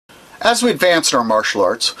As we advance in our martial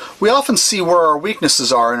arts, we often see where our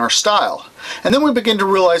weaknesses are in our style, and then we begin to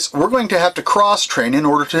realize we're going to have to cross-train in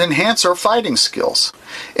order to enhance our fighting skills.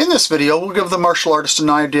 In this video, we'll give the martial artist an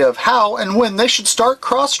idea of how and when they should start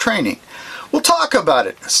cross-training. We'll talk about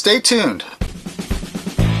it. Stay tuned.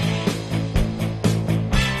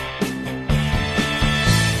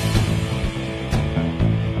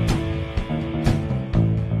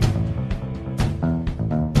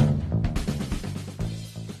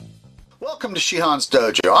 Welcome to Shihan's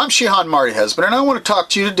Dojo. I'm Shihan Marty Husband, and I want to talk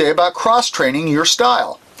to you today about cross-training your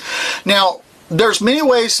style. Now, there's many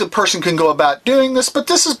ways a person can go about doing this, but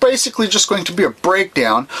this is basically just going to be a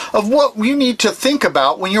breakdown of what you need to think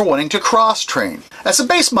about when you're wanting to cross-train. As a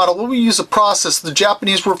base model, we use a process the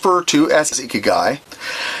Japanese refer to as ikigai.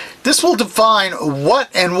 This will define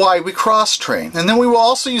what and why we cross-train, and then we will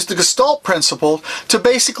also use the Gestalt principle to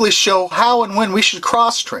basically show how and when we should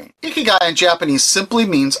cross-train. Ikigai in Japanese simply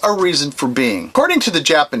means a reason for being. According to the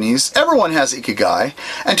Japanese, everyone has ikigai,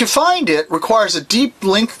 and to find it requires a deep,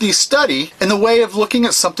 lengthy study in the way of looking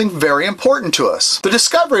at something very important to us. The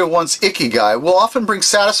discovery of one's ikigai will often bring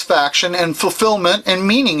satisfaction and fulfillment and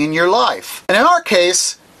meaning in your life. And in our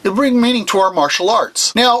case, it'll bring meaning to our martial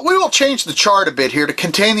arts. Now, we will change the chart a bit here to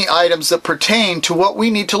contain the items that pertain to what we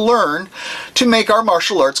need to learn to make our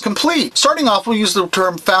martial arts complete. Starting off, we'll use the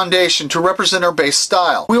term foundation to represent our base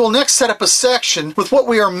style. We will next set up a section with what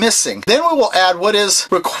we are missing. Then we will add what is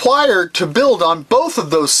required to build on both of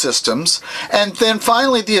those systems, and then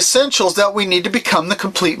finally the essentials that we need to become the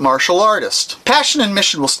complete martial artist. Passion and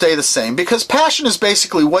mission will stay the same because passion is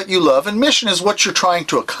basically what you love and mission is what you're trying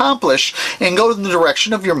to accomplish and go in the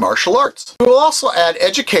direction of your martial arts. We will also add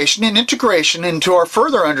education and integration into our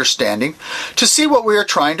further understanding to see what we are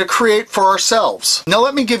trying to create for ourselves. Now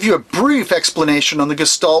let me give you a brief explanation on the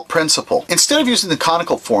Gestalt principle. Instead of using the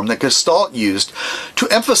conical form that Gestalt used to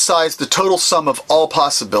emphasize the total sum of all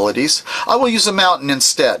possibilities, I will use a mountain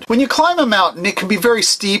instead. When you climb a mountain, it can be very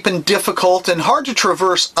steep and difficult and hard to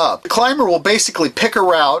traverse up. The climber will basically pick a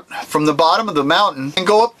route from the bottom of the mountain and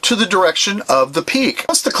go up to the direction of the peak.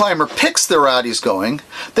 Once the climber picks the route he's going,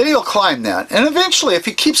 then he'll climb that. And eventually, if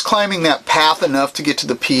he keeps climbing that path enough to get to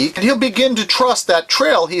the peak, he'll begin to trust that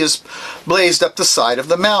trail he has blazed up the side of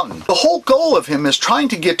the mountain. The whole goal of him is trying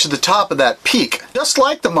to get to the top of that peak. Just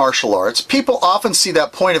like the martial arts, people often see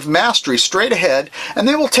that point of mastery straight ahead, and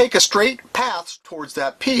they will take a straight path towards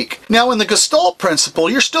that peak. Now, in the Gestalt principle,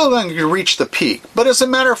 you're still going to reach the peak, but as a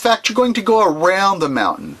matter of fact, you're going to go around the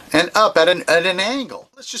mountain and up at an angle.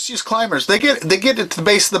 Let's just use climbers. They get to the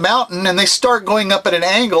base of the mountain and they start going up at an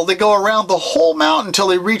angle. They go around the whole mountain until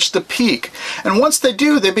they reach the peak. And once they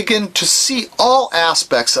do, they begin to see all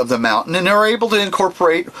aspects of the mountain and are able to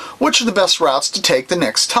incorporate which are the best routes to take the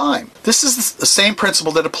next time. This is the same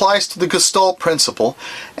principle that applies to the Gestalt principle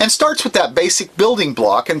and starts with that basic building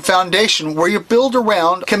block and foundation where you build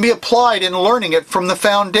around can be applied in learning it from the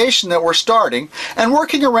foundation that we're starting and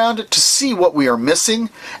working around it to see what we are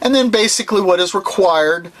missing and then basically what is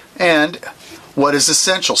required and what is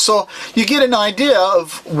essential. So you get an idea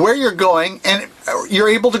of where you're going and you're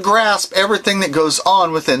able to grasp everything that goes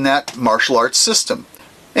on within that martial arts system.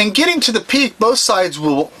 And getting to the peak, both sides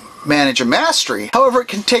will manage a mastery. However, it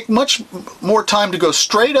can take much more time to go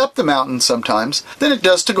straight up the mountain sometimes than it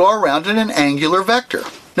does to go around in an angular vector.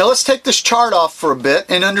 Now let's take this chart off for a bit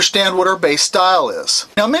and understand what our base style is.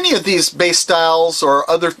 Now many of these base styles or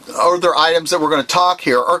other items that we're going to talk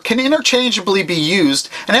here can interchangeably be used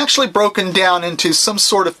and actually broken down into some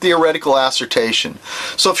sort of theoretical assertion.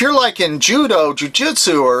 So if you're like in judo,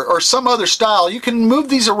 jiu-jitsu, or some other style, you can move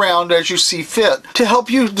these around as you see fit to help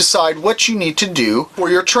you decide what you need to do for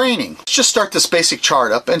your training. Let's just start this basic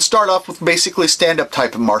chart up and start off with basically stand-up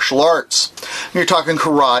type of martial arts. You're talking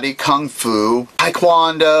karate, kung fu,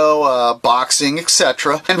 taekwondo, boxing,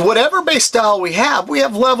 etc. And whatever base style we have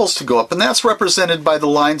levels to go up, and that's represented by the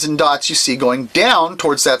lines and dots you see going down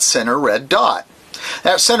towards that center red dot.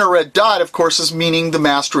 That center red dot, of course, is meaning the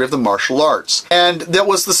mastery of the martial arts. And that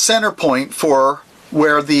was the center point for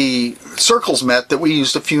where the circles met that we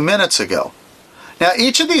used a few minutes ago. Now,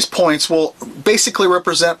 each of these points will basically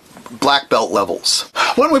represent black belt levels.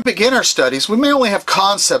 When we begin our studies, we may only have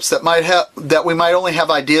concepts that we might only have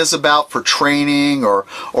ideas about for training or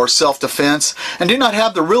self-defense, and do not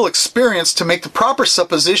have the real experience to make the proper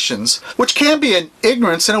suppositions, which can be an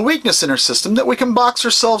ignorance and a weakness in our system that we can box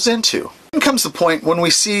ourselves into. Then comes the point when we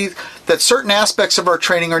see that certain aspects of our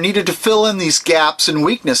training are needed to fill in these gaps and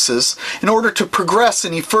weaknesses in order to progress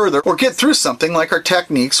any further or get through something like our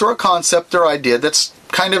techniques or a concept or idea that's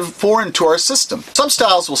kind of foreign to our system. Some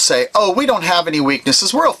styles will say, oh, we don't have any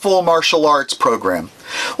weaknesses, we're a full martial arts program.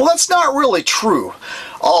 Well, that's not really true.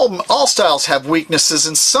 All styles have weaknesses,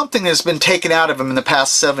 and something has been taken out of them in the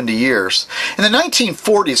past 70 years. In the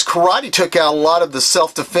 1940s, karate took out a lot of the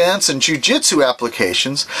self-defense and jiu-jitsu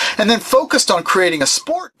applications and then focused on creating a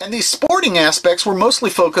sport. And these sporting aspects were mostly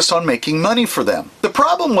focused on making money for them. The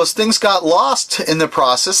problem was things got lost in the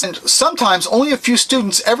process, and sometimes only a few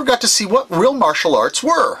students ever got to see what real martial arts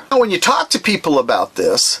were. Now, when you talk to people about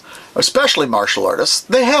this, especially martial artists,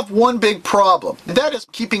 they have one big problem, and that is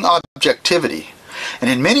keeping objectivity. And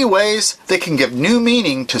in many ways, they can give new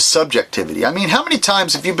meaning to subjectivity. I mean, how many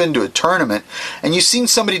times have you been to a tournament and you've seen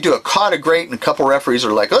somebody do a kata great and a couple referees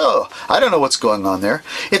are like, oh, I don't know what's going on there.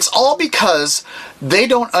 It's all because they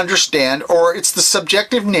don't understand, or it's the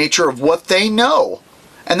subjective nature of what they know,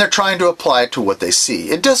 and they're trying to apply it to what they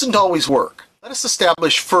see. It doesn't always work. Let us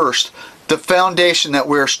establish first the foundation that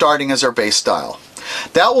we're starting as our base style.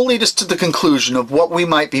 That will lead us to the conclusion of what we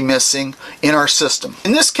might be missing in our system.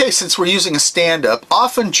 In this case, since we're using a stand-up,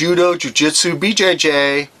 often judo, jiu-jitsu,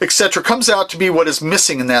 BJJ, etc. comes out to be what is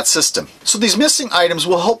missing in that system. So these missing items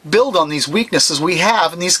will help build on these weaknesses we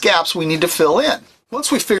have and these gaps we need to fill in.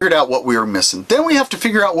 Once we figured out what we are missing, then we have to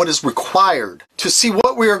figure out what is required to see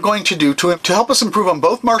what we are going to do to help us improve on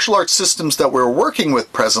both martial arts systems that we're working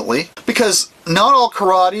with presently, because not all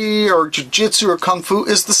karate or jiu-jitsu or kung fu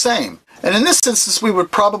is the same. And in this instance, we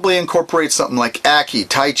would probably incorporate something like Aki,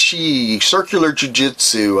 Tai Chi, circular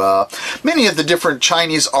jiu-jitsu, many of the different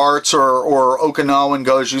Chinese arts or Okinawan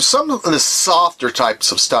Goju, some of the softer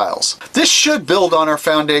types of styles. This should build on our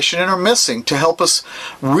foundation and our missing to help us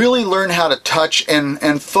really learn how to touch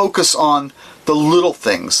and focus on the little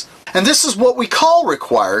things. And this is what we call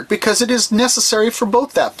required because it is necessary for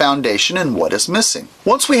both that foundation and what is missing.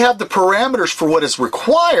 Once we have the parameters for what is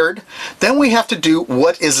required, then we have to do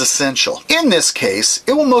what is essential. In this case,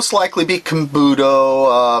 it will most likely be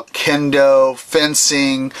Kenbudo, Kendo,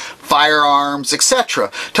 fencing, firearms, etc.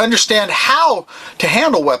 to understand how to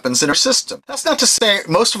handle weapons in our system. That's not to say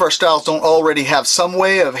most of our styles don't already have some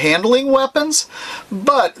way of handling weapons,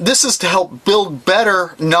 but this is to help build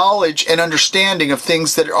better knowledge and understanding of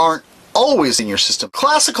things that aren't always in your system.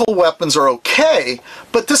 Classical weapons are okay,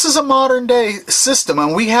 but this is a modern day system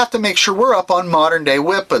and we have to make sure we're up on modern day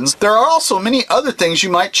weapons. There are also many other things you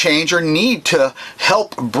might change or need to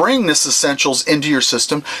help bring this essentials into your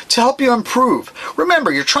system to help you improve.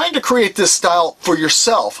 Remember, you're trying to create this style for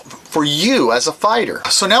yourself, for you as a fighter.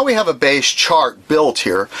 So now we have a base chart built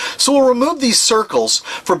here. So we'll remove these circles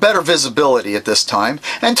for better visibility at this time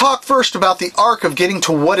and talk first about the arc of getting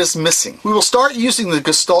to what is missing. We will start using the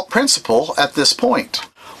Gestalt principle at this point.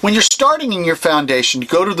 When you're starting in your foundation, you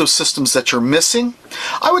go to those systems that you're missing.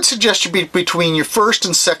 I would suggest you be between your first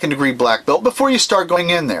and second degree black belt before you start going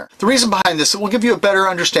in there. The reason behind this, it will give you a better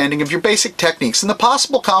understanding of your basic techniques and the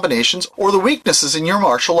possible combinations or the weaknesses in your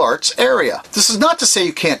martial arts area. This is not to say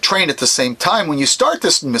you can't train at the same time when you start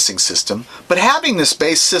this missing system, but having this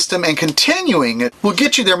base system and continuing it will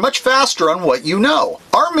get you there much faster on what you know.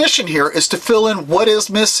 Our mission here is to fill in what is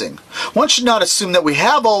missing. One should not assume that we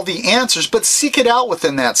have all the answers, but seek it out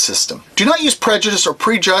within that system. Do not use prejudice or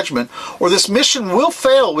prejudgment, or this mission will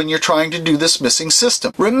fail when you're trying to do this missing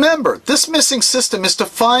system. Remember, this missing system is to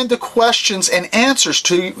find the questions and answers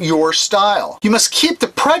to your style. You must keep the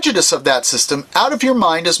prejudice of that system out of your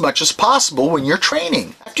mind as much as possible when you're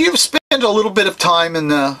training. After you've spent a little bit of time in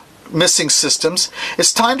the missing systems,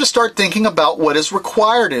 it's time to start thinking about what is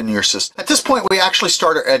required in your system. At this point, we actually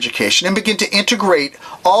start our education and begin to integrate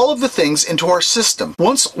all of the things into our system.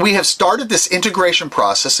 Once we have started this integration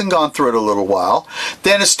process and gone through it a little while,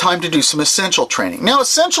 then it's time to do some essential training. Now,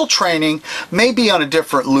 essential training may be on a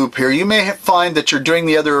different loop here. You may find that you're doing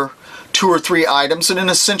the other 2 or 3 items and an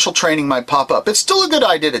essential training might pop up. It's still a good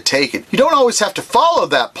idea to take it. You don't always have to follow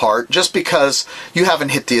that part just because you haven't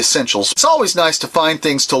hit the essentials. It's always nice to find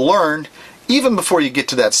things to learn even before you get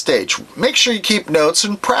to that stage. Make sure you keep notes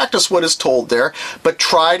and practice what is told there, but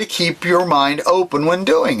try to keep your mind open when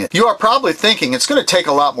doing it. You are probably thinking it's going to take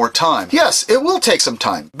a lot more time. Yes, it will take some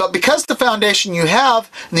time, but because the foundation you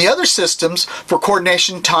have and the other systems for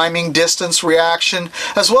coordination, timing, distance, reaction,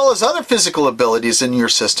 as well as other physical abilities in your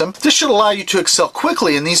system, this should allow you to excel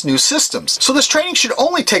quickly in these new systems. So this training should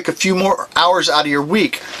only take a few more hours out of your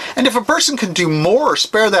week, and if a person can do more or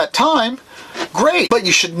spare that time, Great, but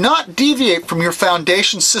you should not deviate from your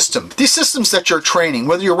foundation system. These systems that you're training,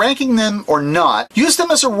 whether you're ranking them or not, use them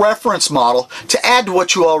as a reference model to add to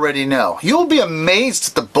what you already know. You'll be amazed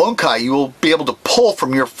at the bunkai you will be able to pull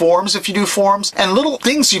from your forms if you do forms, and little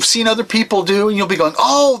things you've seen other people do, and you'll be going,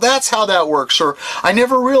 oh, that's how that works, or I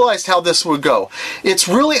never realized how this would go. It's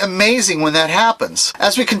really amazing when that happens.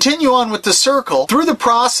 As we continue on with the circle, through the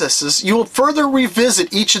processes, you will further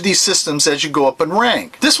revisit each of these systems as you go up in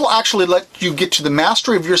rank. This will actually let you get to the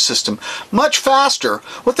mastery of your system much faster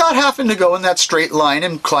without having to go in that straight line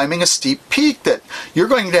and climbing a steep peak that you're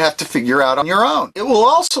going to have to figure out on your own. It will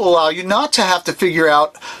also allow you not to have to figure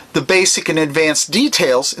out the basic and advanced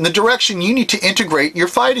details in the direction you need to integrate your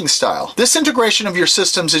fighting style. This integration of your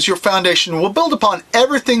systems as your foundation will build upon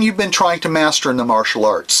everything you've been trying to master in the martial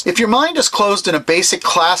arts. If your mind is closed in a basic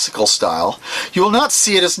classical style, you will not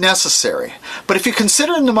see it as necessary. But if you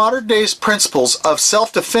consider in the modern day's principles of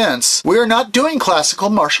self-defense, we are not doing classical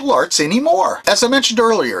martial arts anymore. As I mentioned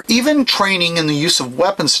earlier, even training in the use of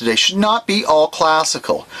weapons today should not be all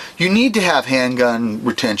classical. You need to have handgun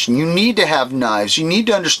retention, you need to have knives, you need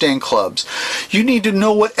to understand clubs, you need to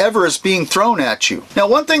know whatever is being thrown at you. Now,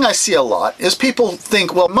 one thing I see a lot is people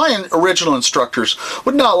think, well, my original instructors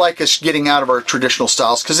would not like us getting out of our traditional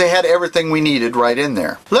styles because they had everything we needed right in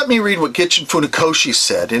there. Let me read what Gichin Funakoshi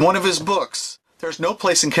said in one of his books. There's no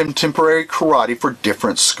place in contemporary karate for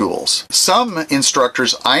different schools. Some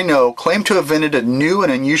instructors I know claim to have invented a new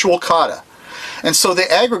and unusual kata, and so they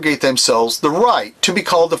aggregate themselves the right to be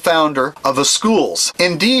called the founder of a schools.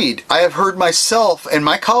 Indeed, I have heard myself and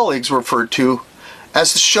my colleagues referred to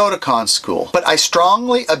as the Shotokan school, but I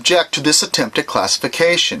strongly object to this attempt at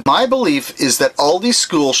classification. My belief is that all these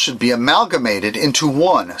schools should be amalgamated into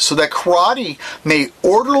one so that karate may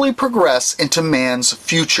orderly progress into man's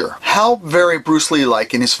future. How very Bruce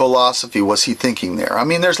Lee-like in his philosophy was he thinking there? I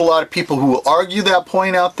mean, there's a lot of people who will argue that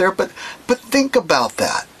point out there, but think about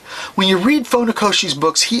that. When you read Funakoshi's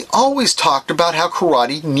books, he always talked about how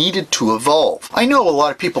karate needed to evolve. I know a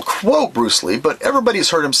lot of people quote Bruce Lee, but everybody's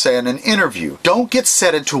heard him say in an interview, don't get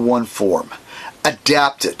set into one form.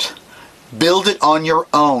 Adapt it. Build it on your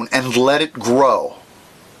own and let it grow.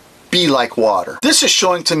 Be like water. This is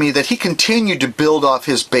showing to me that he continued to build off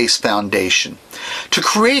his base foundation, to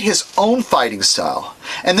create his own fighting style,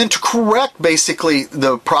 and then to correct basically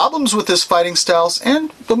the problems with his fighting styles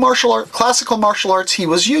and the classical martial arts he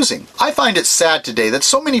was using. I find it sad today that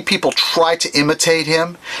so many people try to imitate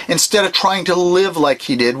him instead of trying to live like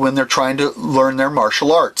he did when they're trying to learn their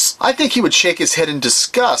martial arts. I think he would shake his head in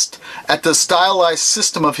disgust at the stylized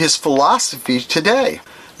system of his philosophy today.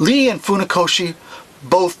 Lee and Funakoshi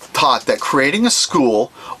both taught that creating a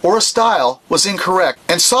school or a style was incorrect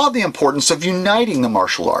and saw the importance of uniting the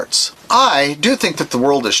martial arts. I do think that the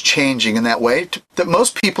world is changing in that way, that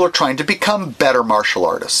most people are trying to become better martial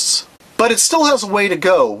artists. But it still has a way to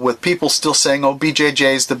go with people still saying, oh,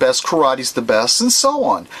 BJJ's the best, karate's the best, and so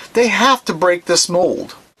on. They have to break this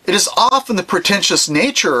mold. It is often the pretentious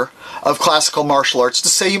nature of classical martial arts to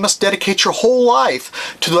say you must dedicate your whole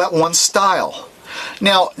life to that one style.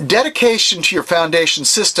 Now, dedication to your foundation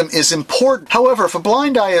system is important. However, if a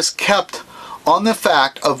blind eye is kept on the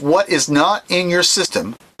fact of what is not in your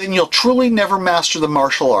system, then you'll truly never master the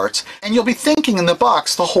martial arts, and you'll be thinking in the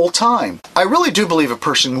box the whole time. I really do believe a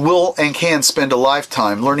person will and can spend a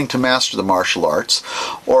lifetime learning to master the martial arts,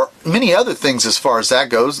 or many other things as far as that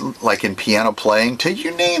goes, like in piano playing, to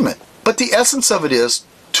you name it. But the essence of it is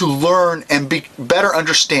to learn and better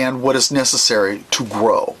understand what is necessary to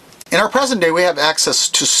grow. In our present day, we have access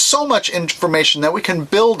to so much information that we can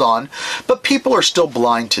build on, but people are still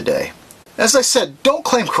blind today. As I said, don't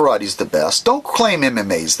claim karate's the best, don't claim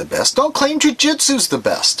MMA's the best, don't claim jiu-jitsu's the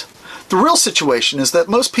best. The real situation is that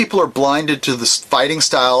most people are blinded to the fighting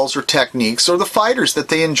styles or techniques or the fighters that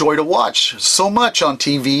they enjoy to watch so much on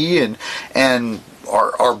TV and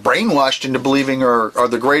are brainwashed into believing are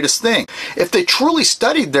the greatest thing. If they truly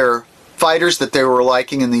studied their fighters that they were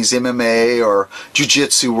liking in these MMA or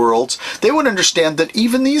jiu-jitsu worlds, they would understand that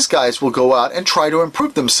even these guys will go out and try to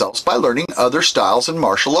improve themselves by learning other styles in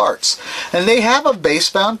martial arts. And they have a base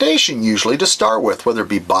foundation usually to start with, whether it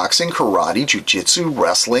be boxing, karate, jiu-jitsu,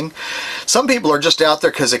 wrestling. Some people are just out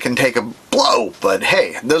there because it can take a blow, but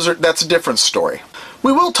hey, that's a different story.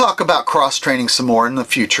 We will talk about cross-training some more in the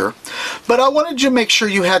future, but I wanted you to make sure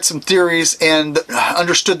you had some theories and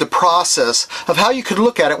understood the process of how you could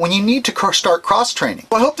look at it when you need to start cross-training.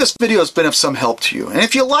 Well, I hope this video has been of some help to you, and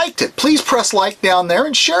if you liked it, please press like down there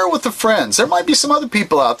and share it with the friends. There might be some other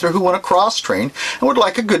people out there who want to cross-train and would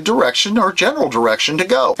like a good direction or general direction to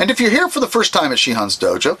go. And if you're here for the first time at Shihan's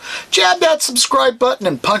Dojo, jab that subscribe button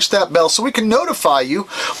and punch that bell so we can notify you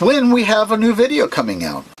when we have a new video coming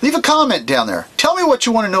out. Leave a comment down there. Tell me what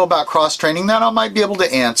you want to know about cross-training that I might be able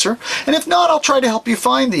to answer, and if not, I'll try to help you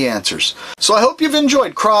find the answers. So I hope you've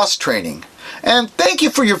enjoyed cross-training, and thank you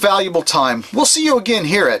for your valuable time. We'll see you again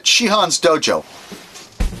here at Shihan's Dojo.